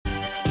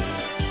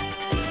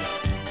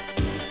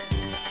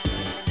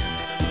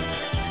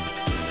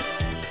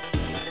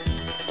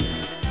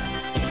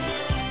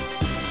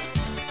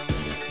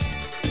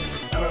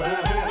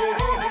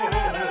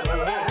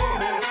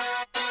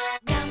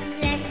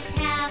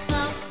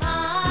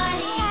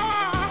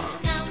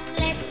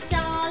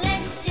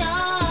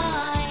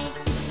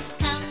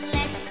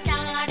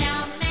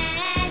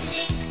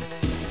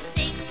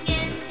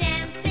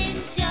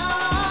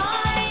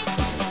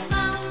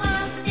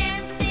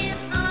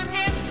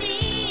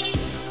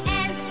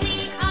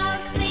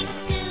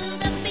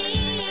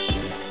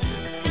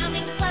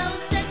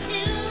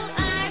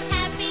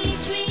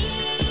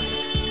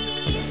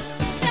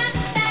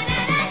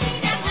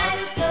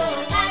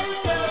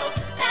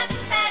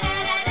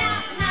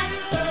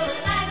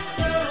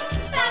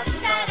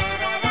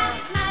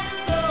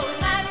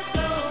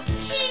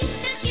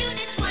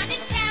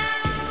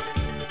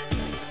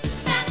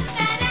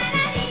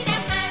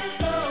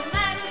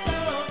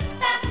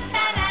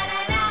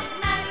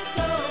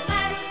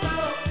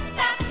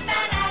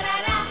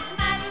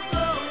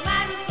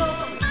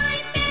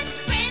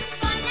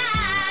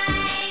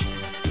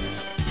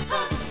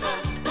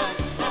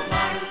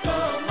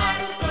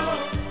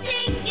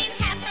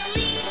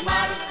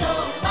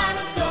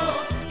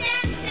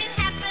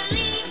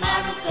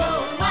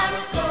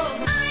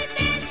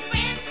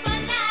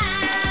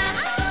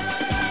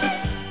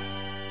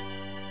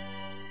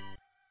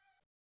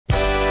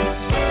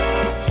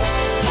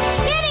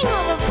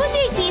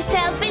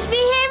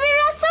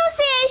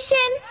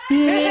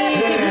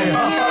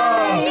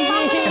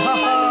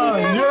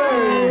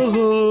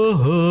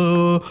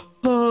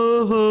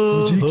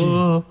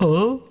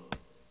Fujiki.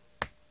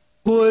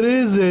 What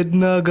is it,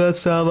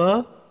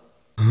 Nagasawa?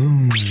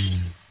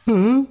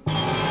 You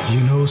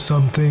know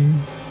something?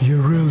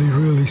 You're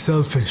really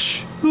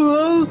selfish.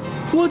 Well,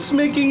 what's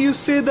making you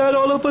say that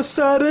all of a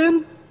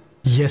sudden?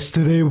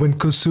 Yesterday when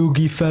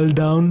Kosugi fell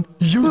down,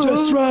 you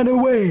just ran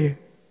away,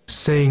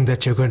 saying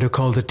that you're going to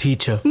call the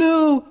teacher.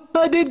 No,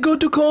 I did go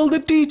to call the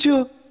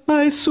teacher.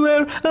 I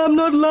swear I'm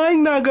not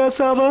lying,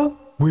 Nagasawa.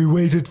 We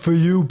waited for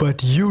you,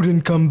 but you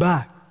didn't come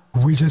back.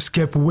 We just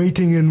kept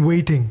waiting and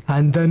waiting,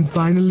 and then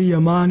finally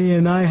Amani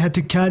and I had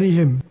to carry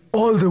him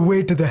all the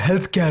way to the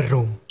healthcare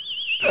room.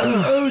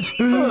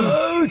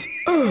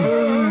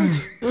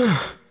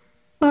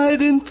 I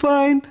didn't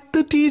find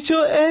the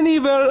teacher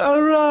anywhere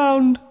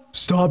around.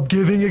 Stop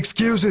giving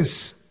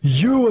excuses.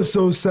 You were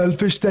so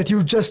selfish that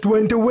you just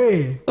went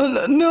away.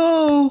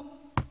 No.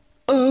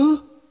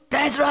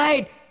 That's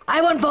right.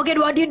 I won't forget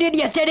what you did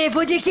yesterday,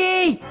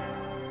 Fujiki.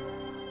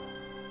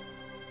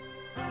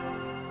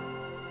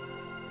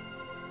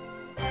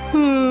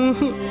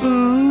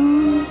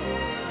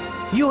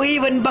 You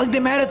even bunked the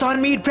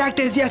marathon meet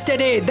practice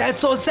yesterday.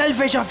 That's so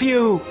selfish of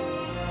you.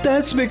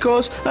 That's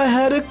because I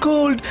had a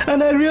cold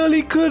and I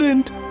really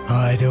couldn't.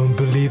 I don't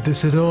believe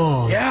this at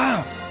all.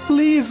 Yeah.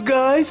 Please,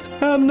 guys,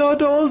 I'm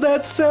not all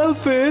that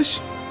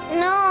selfish.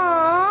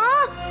 No,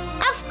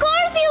 of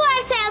course you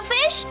are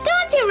selfish.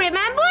 Don't you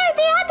remember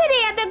the other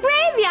day at the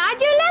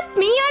graveyard you left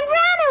me and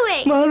ran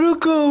away?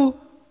 Maruko.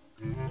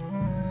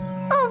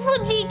 Oh,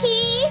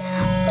 Fujiki,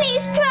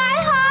 please try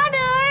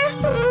harder.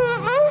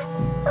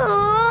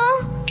 Oh.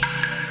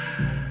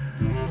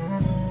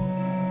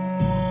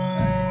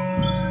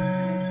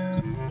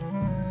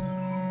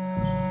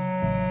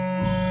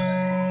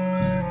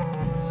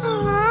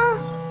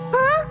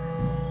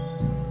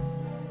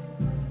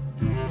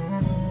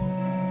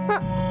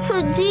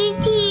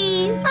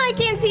 Fujiki, I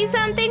can see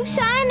something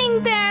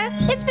shining there.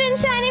 It's been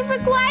shining for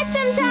quite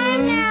some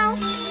time now.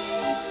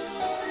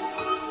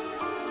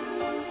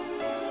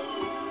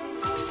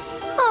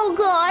 Oh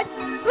God,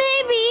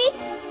 maybe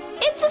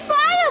it's a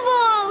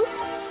fireball.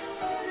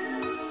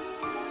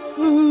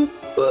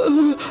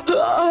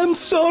 I'm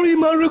sorry,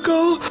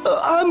 Maruko.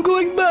 I'm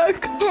going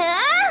back.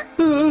 Huh?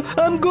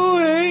 I'm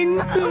going.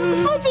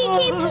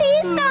 Fujiki,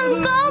 please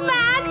don't go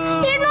back.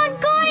 You're not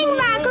going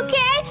back,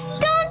 okay?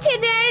 Don't you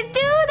dare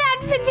do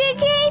that,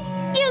 Fujiki.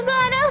 You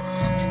gotta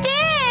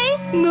stay.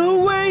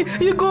 No way.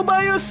 You go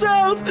by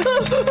yourself. Hey,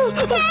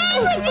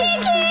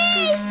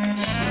 Fujiki!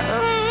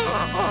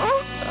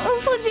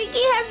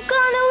 Fujiki has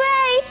gone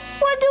away.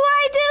 What do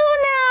I do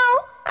now?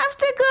 I have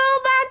to go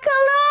back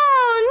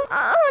alone.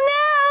 Oh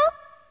no!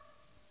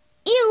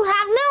 You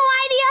have no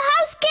idea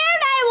how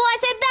scared I was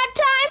at that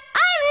time.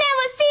 I've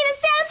never seen a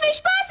selfish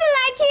person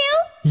like you.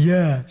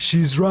 Yeah,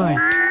 she's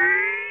right.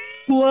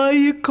 Why are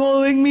you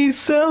calling me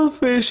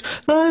selfish?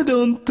 I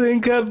don't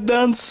think I've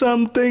done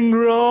something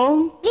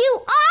wrong. You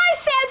are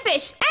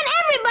selfish, and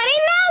everybody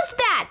knows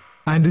that.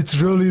 And it's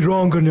really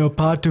wrong on your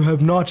part to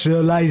have not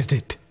realized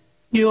it.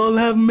 You all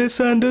have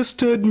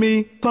misunderstood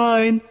me.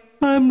 Fine.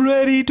 I'm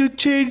ready to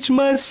change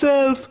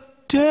myself.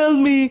 Tell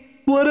me,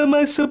 what am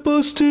I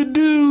supposed to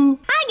do?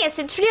 I guess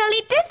it's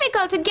really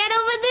difficult to get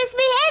over this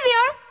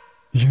behavior.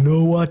 You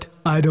know what?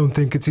 I don't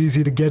think it's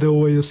easy to get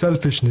over your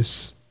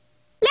selfishness.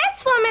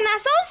 Let's form an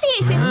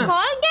association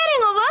called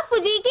Getting Over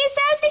Fujiki's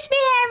Selfish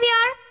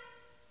Behavior.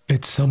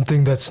 It's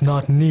something that's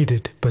not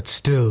needed, but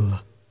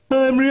still.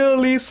 I'm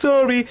really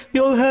sorry.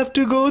 You'll have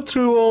to go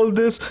through all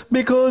this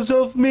because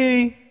of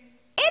me.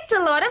 It's a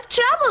lot of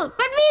trouble,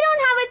 but we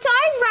don't have a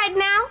choice right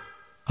now.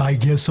 I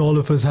guess all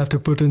of us have to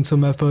put in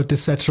some effort to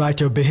set right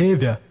your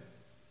behavior.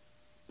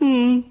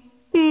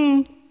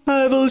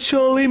 I will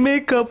surely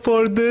make up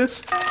for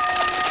this.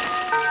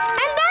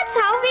 And that's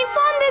how we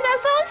formed this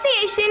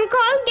association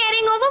called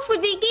Getting Over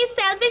Fujiki's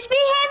Selfish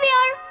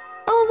Behavior.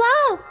 Oh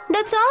wow,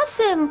 that's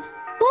awesome.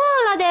 Who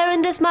all are there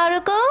in this,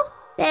 Maruko?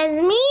 There's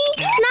me,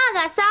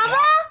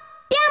 Nagasawa,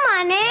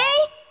 Yamane,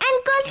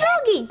 and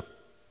Kosugi.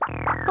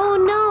 Oh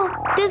no,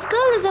 this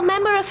girl is a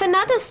member of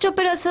another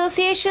stupid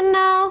association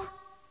now.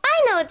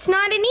 I know it's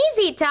not an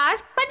easy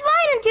task, but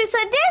why don't you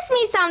suggest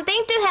me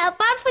something to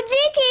help out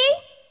Fujiki?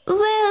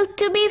 Well,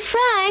 to be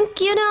frank,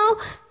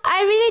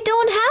 I really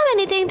don't have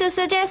anything to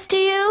suggest to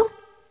you.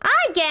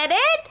 I get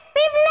it.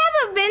 We've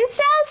never been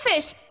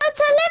selfish. It's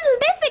a little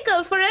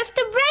difficult for us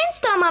to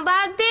brainstorm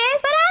about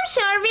this, but I'm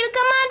sure we'll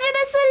come out with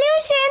a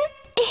solution.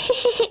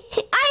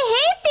 I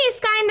hate these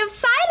kind of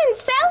silent,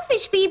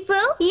 selfish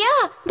people.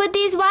 Yeah, but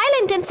these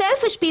violent and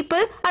selfish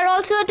people are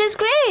also a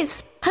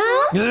disgrace.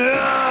 Huh?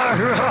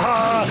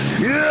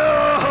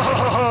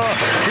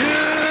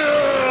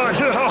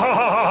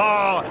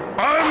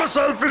 I'm a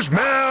selfish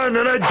man,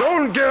 and I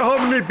don't care how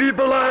many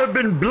people I have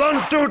been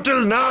blunt to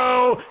till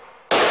now.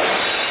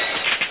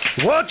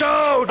 Watch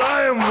out!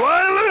 I am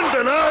violent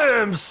and I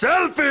am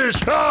selfish!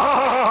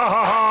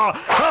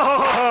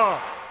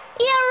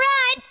 You're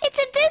right. It's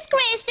a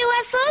disgrace to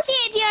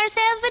associate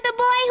yourself with a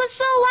boy who's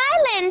so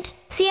violent.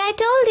 See, I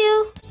told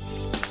you.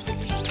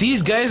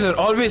 These guys are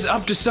always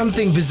up to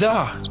something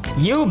bizarre.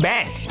 You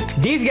bet.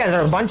 These guys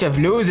are a bunch of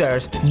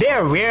losers.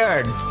 They're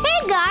weird.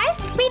 Hey guys,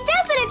 we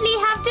definitely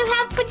have to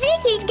help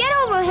Fujiki get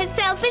over his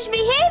selfish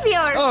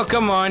behavior. Oh,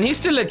 come on, he's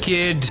still a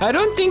kid. I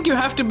don't think you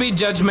have to be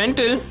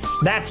judgmental.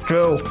 That's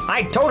true.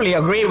 I totally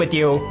agree with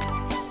you.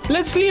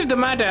 Let's leave the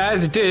matter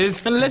as it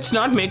is and let's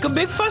not make a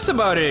big fuss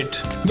about it.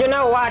 You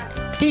know what?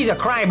 He's a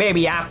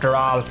crybaby after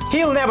all.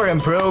 He'll never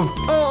improve.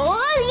 Oh,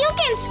 you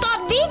can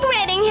stop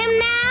degrading him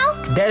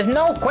now. There's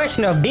no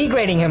question of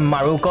degrading him,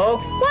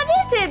 Maruko. What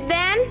is it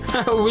then?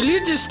 Will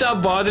you just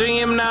stop bothering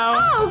him now?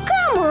 Oh,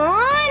 come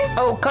on.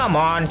 Oh, come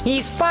on.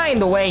 He's fine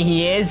the way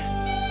he is.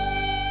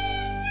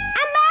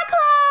 I'm back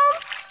home.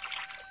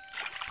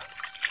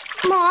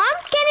 Mom,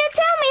 can you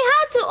tell me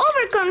how to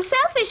overcome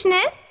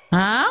selfishness?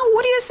 Huh?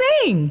 What are you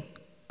saying?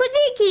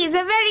 Fujiki is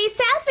a very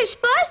selfish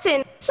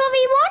person, so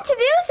we want to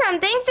do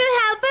something to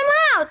help him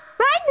out.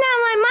 Right now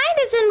my mind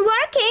isn't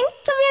working,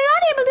 so we're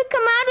not able to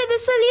come out with a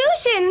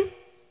solution.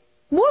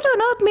 What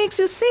on earth makes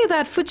you say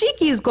that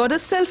Fujiki's got a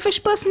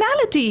selfish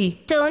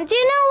personality? Don't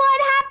you know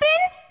what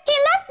happened? He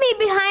left me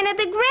behind at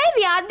the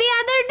graveyard the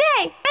other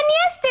day. And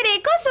yesterday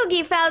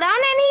Kosugi fell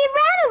down and he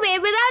ran away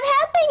without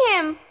helping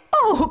him.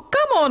 Oh,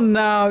 come on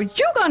now.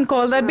 You can't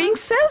call that being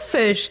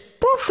selfish.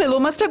 Poor fellow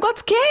must have got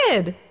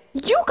scared.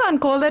 You can't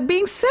call that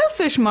being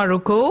selfish,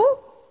 Maruko. Oh,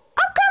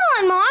 come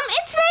on, Mom.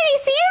 It's very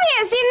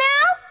serious, you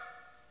know.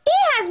 He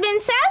has been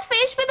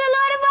selfish with a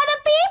lot of other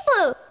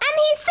people. And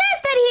he says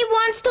that he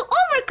wants to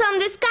overcome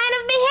this kind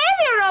of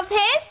behavior of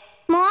his.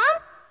 Mom,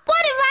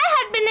 what if I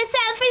had been a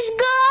selfish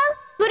girl?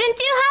 Wouldn't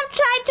you have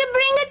tried to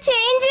bring a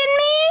change in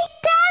me?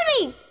 Tell me.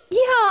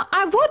 Yeah,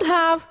 I would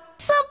have.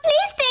 So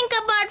please think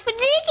about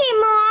Fujiki,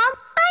 Mom.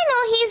 I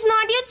know he's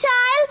not your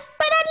child,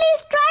 but at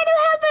least try to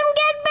help him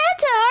get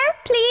better,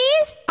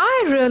 please.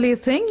 I really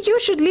think you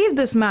should leave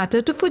this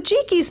matter to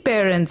Fujiki's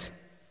parents.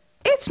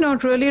 It's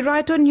not really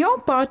right on your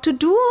part to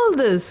do all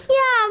this.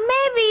 Yeah,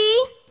 maybe.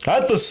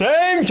 At the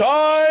same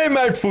time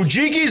at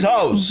Fujiki's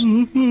house.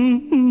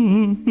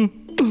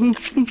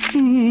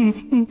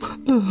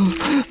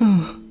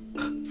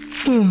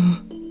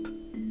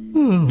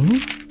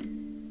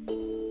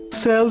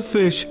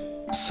 Selfish.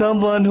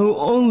 Someone who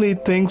only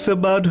thinks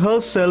about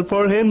herself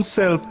or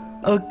himself.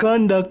 A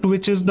conduct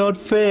which is not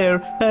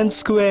fair and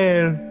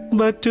square.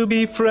 But to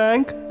be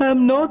frank,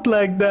 I'm not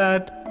like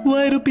that.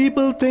 Why do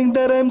people think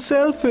that I'm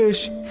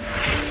selfish?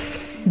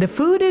 The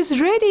food is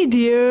ready,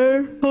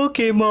 dear.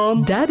 Okay,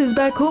 Mom. Dad is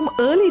back home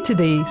early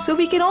today, so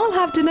we can all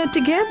have dinner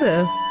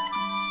together.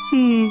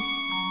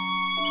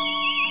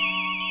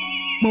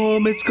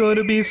 Mom is going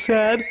to be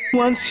sad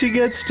once she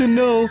gets to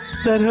know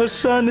that her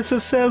son is a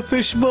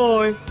selfish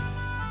boy.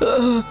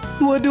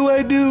 What do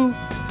I do?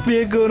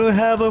 We're going to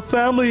have a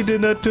family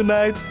dinner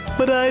tonight,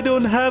 but I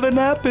don't have an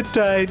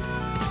appetite.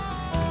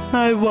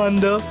 I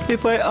wonder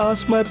if I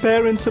ask my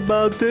parents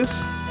about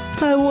this.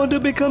 I want to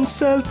become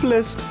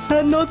selfless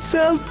and not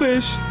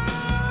selfish.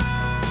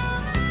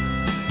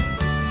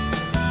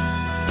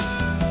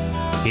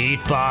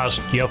 Eat fast,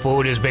 your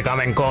food is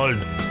becoming cold.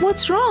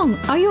 What's wrong?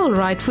 Are you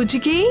alright,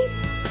 Fujiki?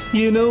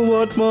 You know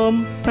what,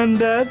 Mom and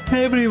Dad?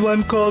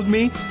 Everyone called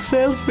me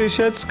selfish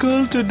at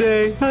school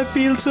today. I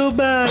feel so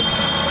bad.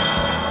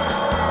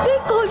 They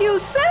call you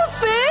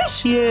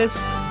selfish? Yes,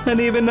 and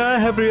even I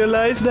have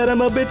realized that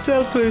I'm a bit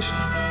selfish.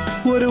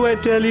 What do I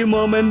tell you,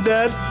 Mom and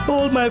Dad?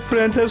 All my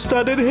friends have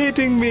started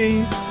hating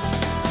me.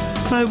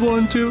 I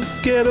want to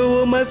get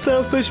over my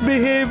selfish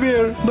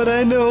behavior, but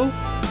I know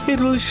it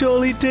will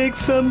surely take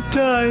some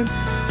time.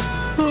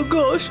 Oh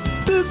gosh,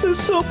 this is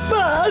so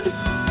bad.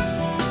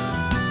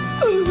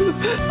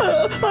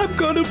 I'm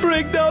gonna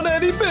break down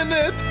any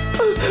minute.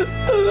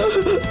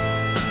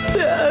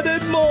 Dad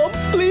and Mom,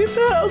 please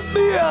help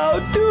me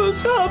out. Do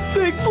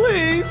something,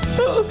 please.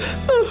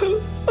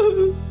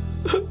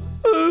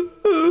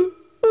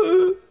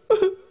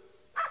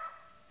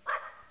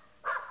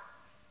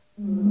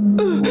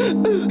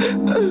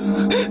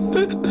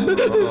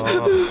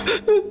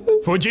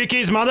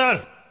 Fujiki's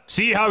mother,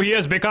 see how he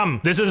has become.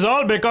 This is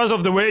all because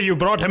of the way you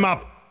brought him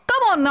up.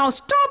 Come on now,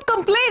 stop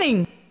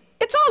complaining.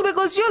 It's all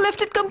because you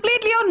left it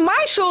completely on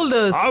my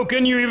shoulders. How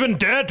can you even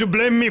dare to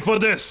blame me for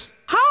this?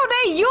 How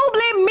dare you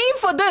blame me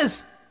for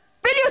this?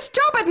 Will you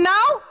stop it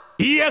now?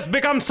 He has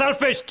become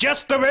selfish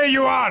just the way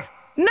you are.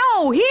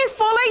 No, he is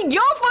following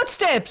your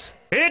footsteps.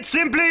 It's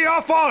simply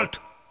your fault.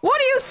 What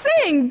are you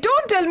saying?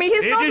 Don't tell me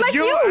he's not like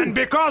you. It is you and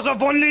because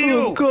of only you.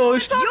 Oh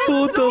gosh,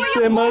 both of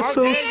them are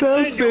so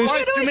selfish.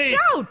 What do you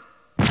shout?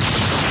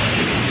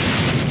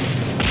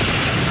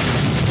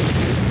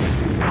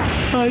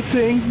 I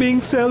think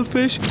being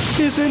selfish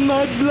is in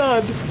my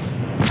blood.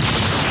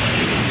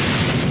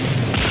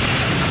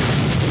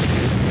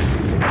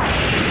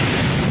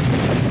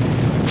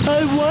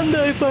 I wonder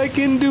if I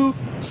can do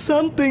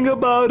something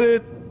about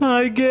it.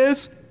 I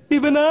guess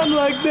even I'm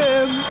like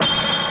them.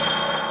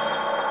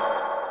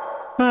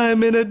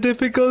 I'm in a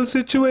difficult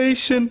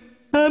situation.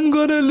 I'm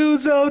gonna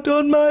lose out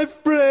on my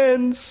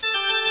friends.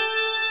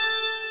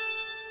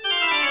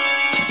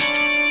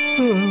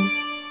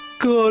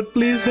 God,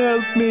 please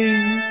help me.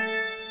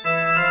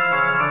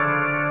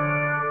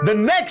 The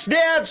next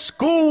day at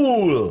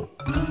school.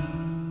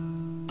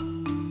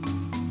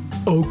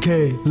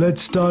 Okay,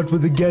 let's start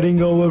with the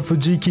getting over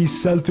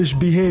Fujiki's selfish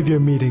behavior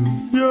meeting.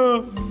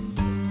 Yeah.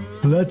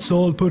 Let's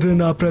all put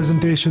in our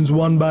presentations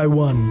one by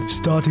one,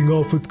 starting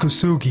off with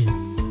Kusugi.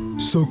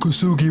 So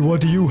Kusugi,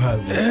 what do you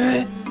have?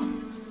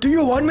 Do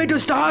you want me to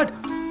start?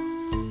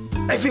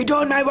 If you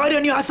don't mind, why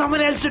don't you ask someone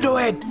else to do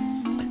it?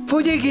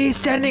 Fujiki is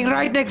standing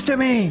right next to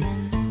me.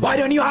 Why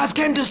don't you ask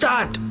him to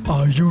start?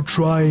 Are you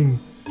trying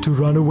to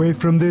run away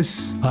from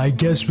this? I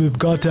guess we've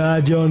got to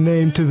add your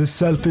name to the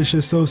Selfish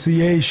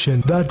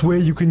Association. That way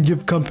you can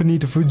give company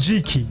to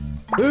Fujiki.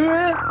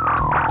 Oh,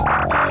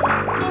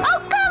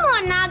 come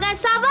on,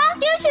 Nagasawa.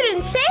 You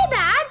shouldn't say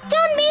that.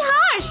 Don't be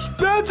harsh.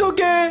 That's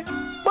okay.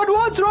 But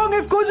what's wrong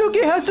if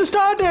Kuzuki has to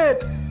start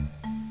it?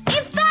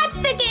 If that's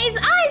the case,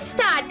 I'll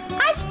start.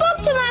 I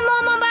spoke to my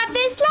mom about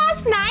this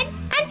last night,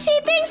 and she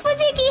thinks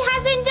Fujiki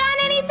hasn't done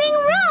anything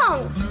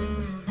wrong.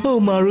 Oh,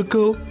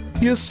 Maruko,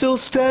 you're still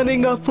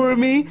standing up for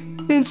me,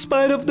 in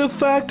spite of the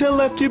fact I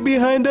left you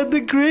behind at the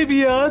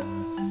graveyard.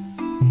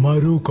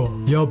 Maruko,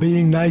 you're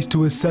being nice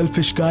to a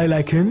selfish guy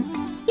like him?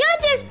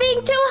 You're just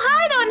being too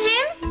hard on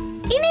him.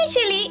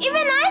 Initially,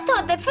 even I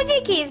thought that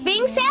Fujiki is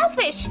being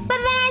selfish. But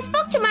when I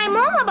spoke to my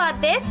mom about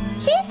this,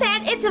 she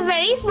said it's a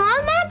very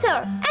small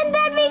matter and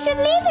that we should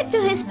leave it to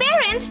his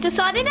parents to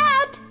sort it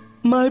out.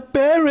 My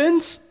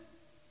parents?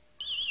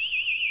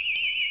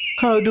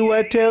 How do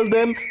I tell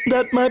them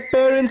that my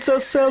parents are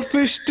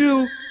selfish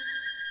too?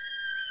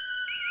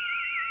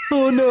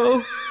 Oh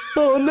no!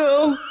 Oh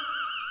no!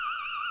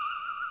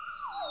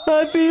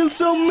 I feel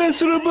so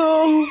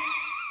miserable!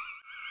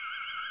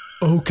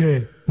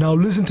 Okay, now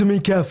listen to me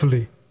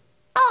carefully.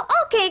 Oh,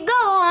 okay, go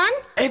on.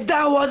 If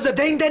that was the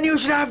thing, then you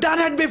should have done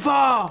it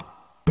before.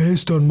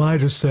 Based on my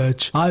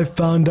research, I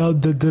found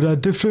out that there are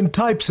different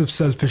types of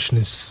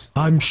selfishness.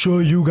 I'm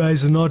sure you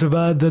guys are not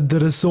aware that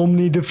there are so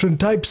many different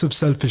types of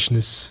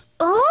selfishness.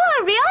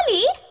 Oh,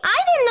 really?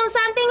 I didn't know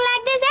something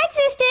like this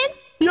existed.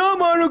 Yeah,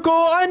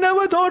 Maruko, I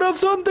never thought of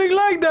something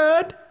like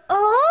that.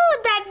 Oh,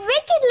 that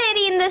wicked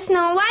lady in the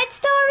Snow White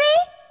story?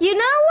 You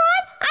know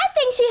what? I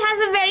think she has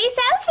a very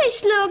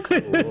selfish look.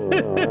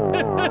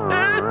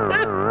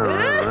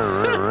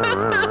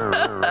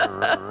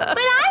 But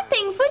I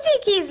think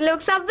Fujiki's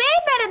looks are way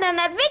better than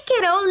that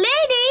wicked old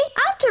lady.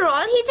 After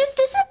all, he just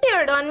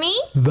disappeared on me.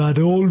 That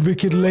old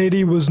wicked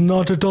lady was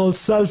not at all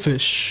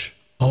selfish.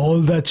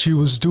 All that she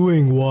was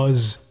doing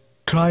was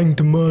trying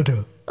to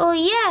murder. Oh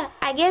yeah,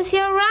 I guess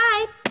you're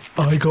right.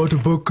 I got a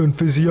book on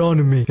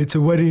physiognomy. It's a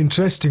very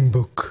interesting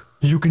book.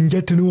 You can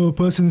get to know a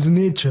person's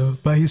nature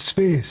by his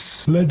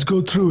face. Let's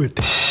go through it.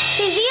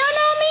 Physiognomy?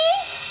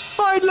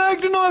 I'd like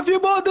to know if you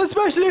bought this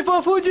specially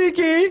for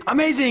Fujiki.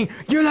 Amazing.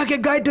 You're like a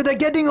guide to the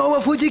Getting Over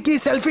Fujiki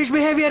Selfish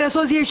Behavior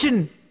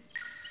Association.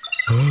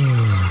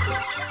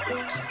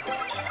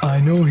 I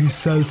know he's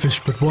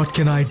selfish, but what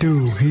can I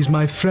do? He's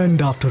my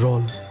friend after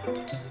all.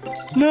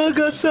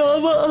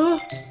 Nagasawa!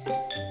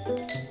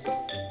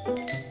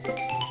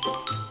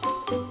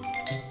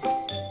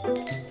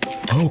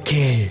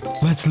 Okay,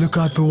 let's look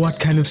out for what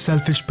kind of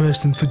selfish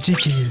person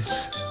Fujiki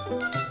is.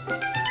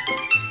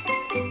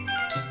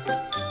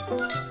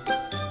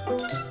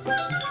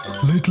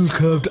 Little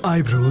curved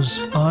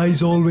eyebrows,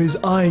 eyes always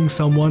eyeing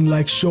someone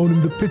like shown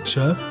in the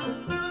picture,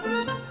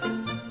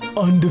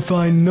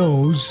 undefined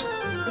nose,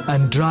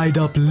 and dried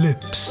up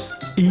lips.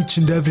 Each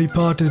and every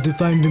part is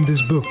defined in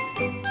this book.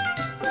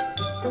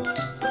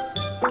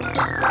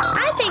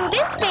 I think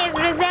this face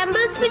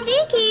resembles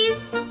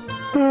Fujiki's.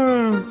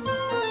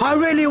 I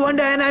really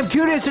wonder, and I'm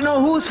curious to know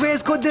whose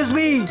face could this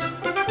be?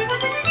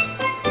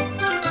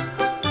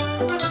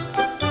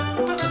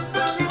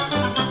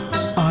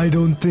 I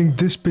don't think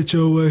this picture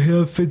over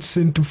here fits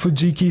into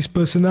Fujiki's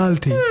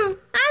personality.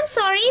 I'm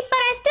sorry, but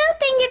I still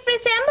think it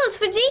resembles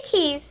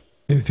Fujiki's.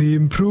 If he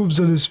improves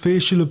on his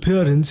facial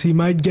appearance, he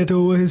might get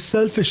over his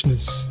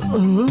selfishness.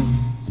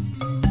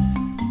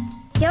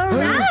 You're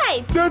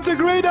right. That's a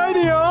great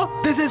idea.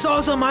 This is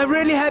awesome. I'm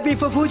really happy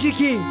for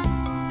Fujiki.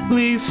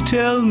 Please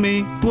tell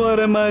me, what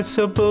am I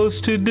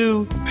supposed to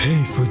do?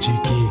 Hey,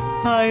 Fujiki.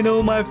 I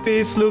know my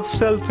face looks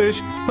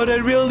selfish, but I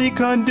really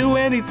can't do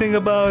anything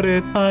about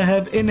it. I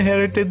have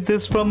inherited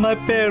this from my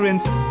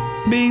parents.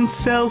 Being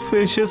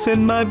selfish is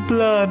in my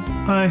blood.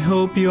 I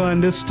hope you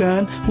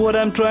understand what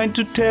I'm trying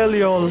to tell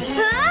y'all.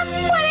 Huh?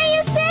 What are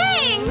you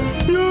saying?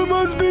 You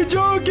must be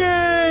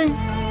joking.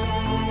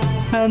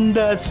 And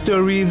that's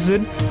the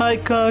reason I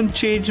can't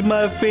change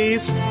my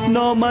face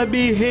nor my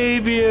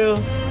behavior.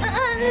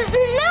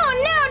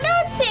 No,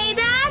 don't say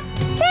that.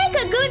 Take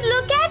a good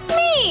look at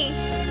me.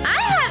 I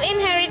have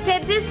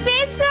inherited this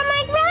face from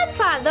my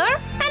grandfather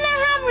and I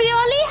have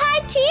really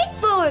high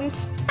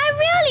cheekbones. I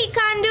really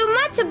can't do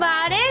much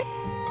about it.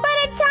 But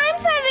at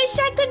times I wish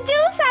I could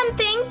do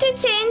something to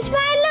change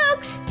my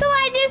looks. So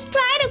I just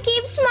try to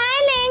keep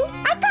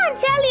smiling. I can't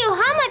tell you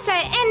how much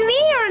I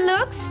envy your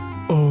looks.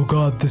 Oh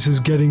God, this is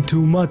getting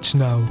too much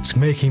now. It's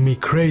making me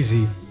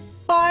crazy.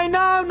 I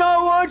now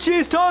know what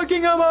she's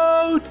talking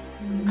about.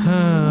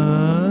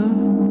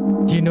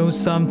 You know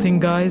something,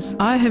 guys?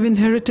 I have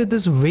inherited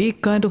this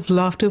vague kind of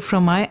laughter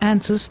from my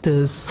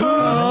ancestors.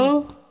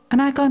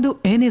 And I can't do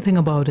anything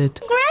about it.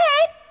 Great!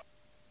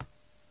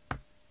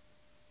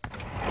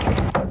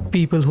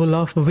 People who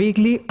laugh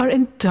vaguely are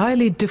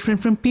entirely different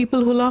from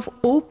people who laugh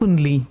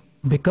openly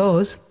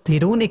because they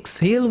don't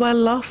exhale while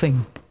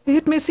laughing.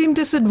 It may seem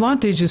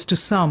disadvantageous to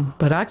some,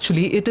 but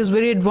actually it is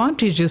very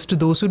advantageous to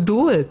those who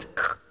do it.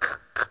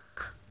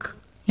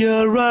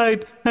 You're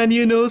right. And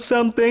you know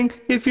something?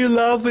 If you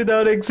laugh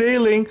without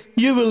exhaling,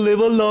 you will live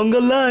a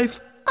longer life.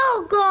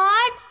 Oh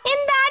God, in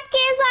that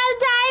case I'll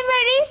die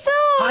very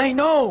soon. I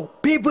know.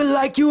 People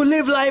like you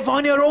live life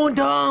on your own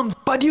terms.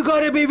 But you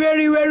gotta be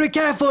very, very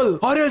careful.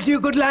 Or else you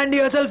could land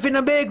yourself in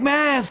a big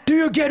mess. Do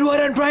you get what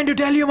I'm trying to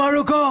tell you,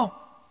 Maruko?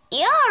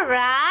 You're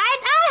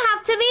right. I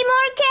have to be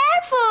more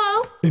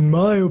careful. In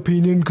my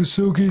opinion,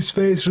 Kusugi's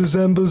face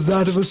resembles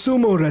that of a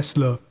sumo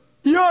wrestler.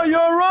 Yeah,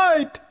 you're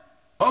right.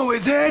 Oh,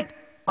 is it?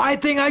 I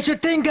think I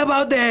should think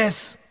about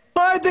this.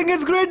 I think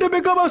it's great to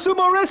become a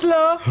sumo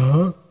wrestler.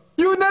 Huh?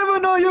 You never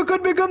know, you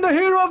could become the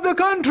hero of the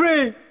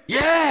country.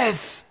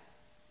 Yes.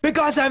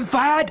 Because I'm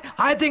fat,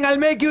 I think I'll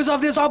make use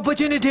of this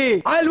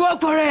opportunity. I'll work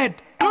for it.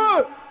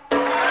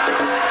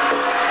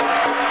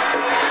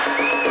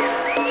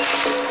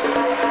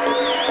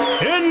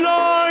 In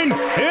line!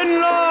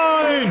 In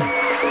line!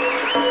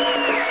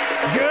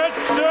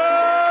 Get set!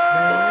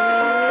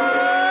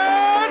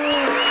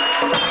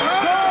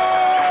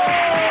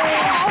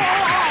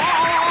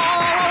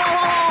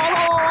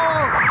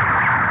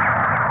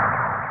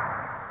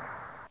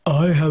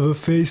 I have a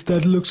face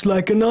that looks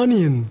like an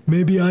onion.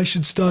 Maybe I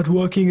should start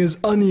working as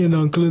Onion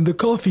Uncle in the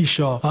coffee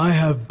shop. I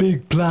have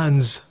big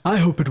plans. I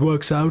hope it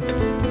works out.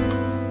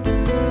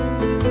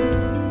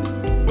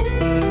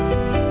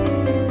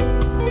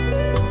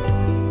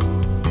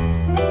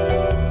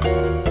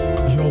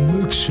 Your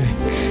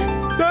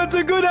milkshake. That's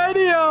a good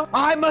idea.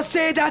 I must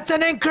say that's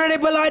an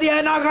incredible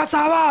idea,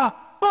 Nagasawa.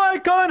 I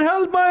can't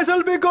help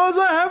myself because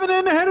I have an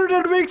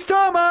inherited weak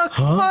stomach.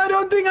 Huh? I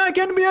don't think I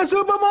can be a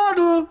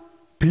supermodel.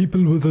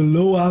 People with a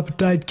low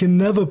appetite can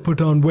never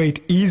put on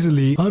weight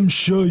easily. I'm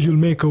sure you'll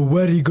make a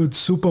very good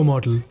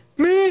supermodel.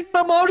 Me?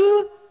 A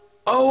model?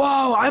 Oh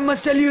wow, I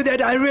must tell you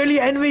that I really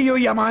envy you,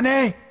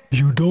 Yamane.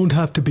 You don't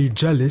have to be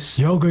jealous.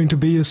 You're going to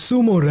be a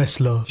sumo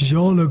wrestler.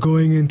 Y'all are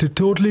going into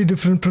totally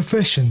different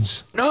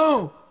professions.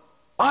 No,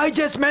 I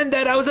just meant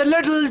that I was a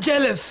little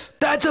jealous.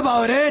 That's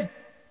about it.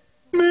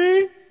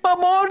 Me? A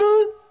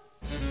model?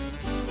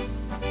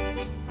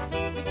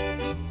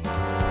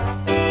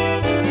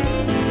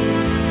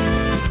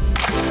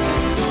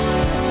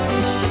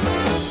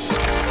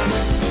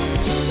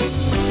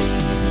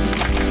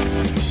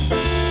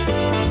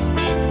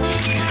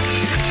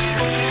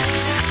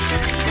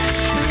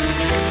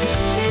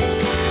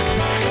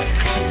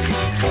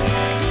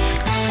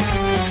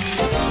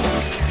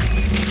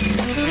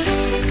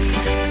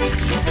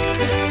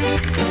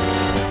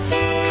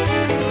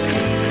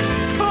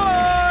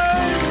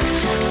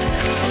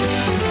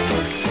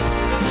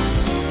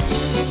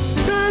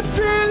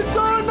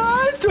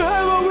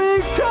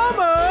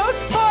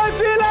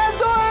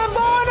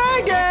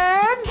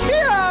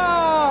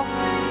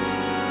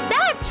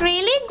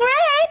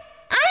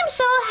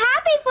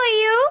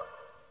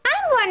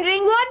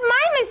 Wondering what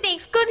my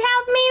mistakes could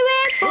help me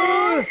with.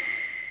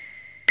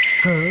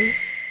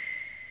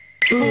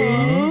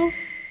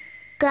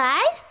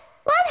 Guys,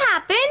 what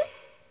happened?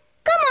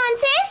 Come on,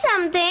 say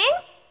something.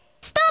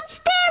 Stop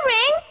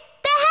staring.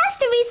 There has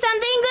to be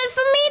something good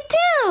for me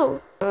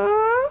too.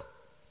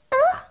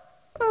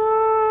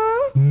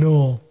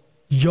 No,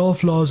 your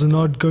flaws are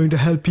not going to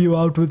help you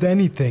out with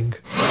anything.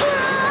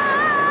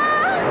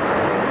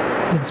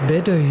 It's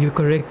better you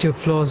correct your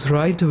flaws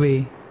right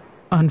away.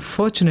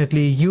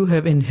 Unfortunately, you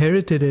have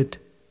inherited it.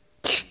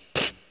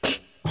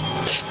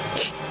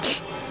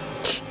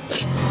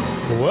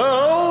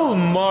 Well,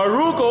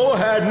 Maruko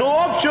had no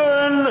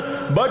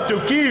option but to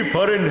keep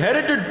her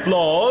inherited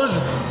flaws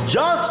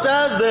just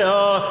as they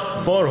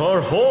are for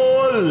her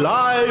whole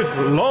life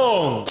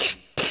long.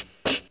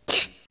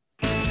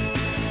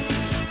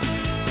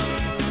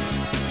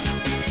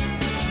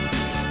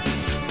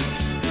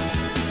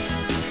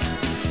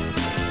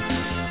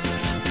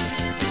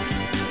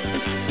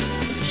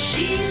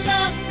 She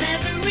loves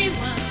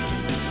everyone.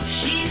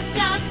 She's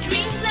got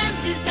dreams and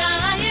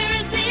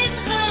desires in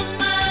her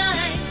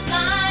mind,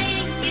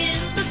 flying in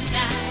the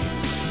sky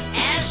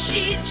as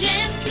she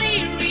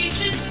gently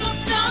reaches for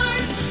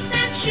stars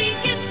that she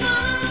can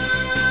find.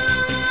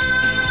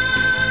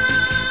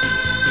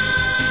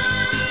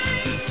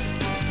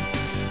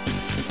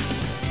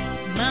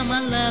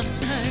 Mama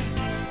loves her,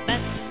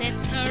 but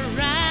sets her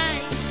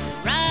right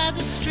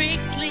rather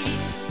strictly.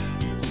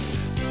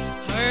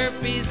 Her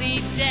busy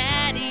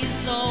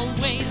daddy's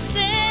always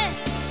there,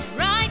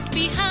 right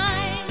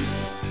behind.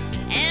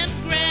 And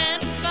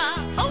Grandpa,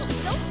 oh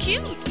so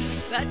cute,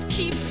 but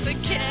keeps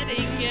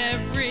forgetting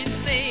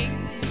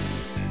everything.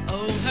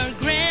 Oh, her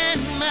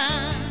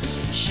grandma,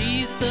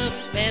 she's the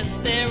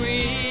best there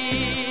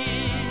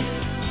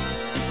is.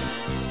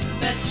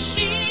 But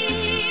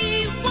she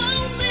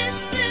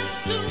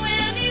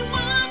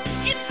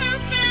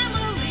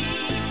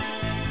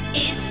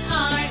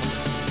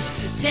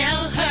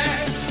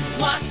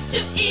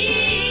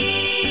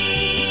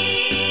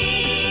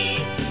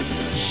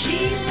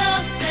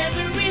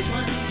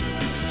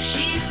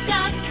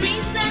got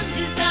dreams and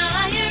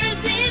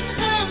desires in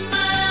her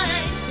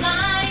mind,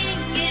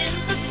 flying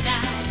in the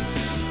sky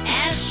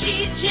as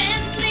she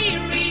gently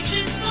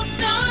reaches for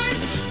stars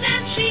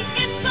that she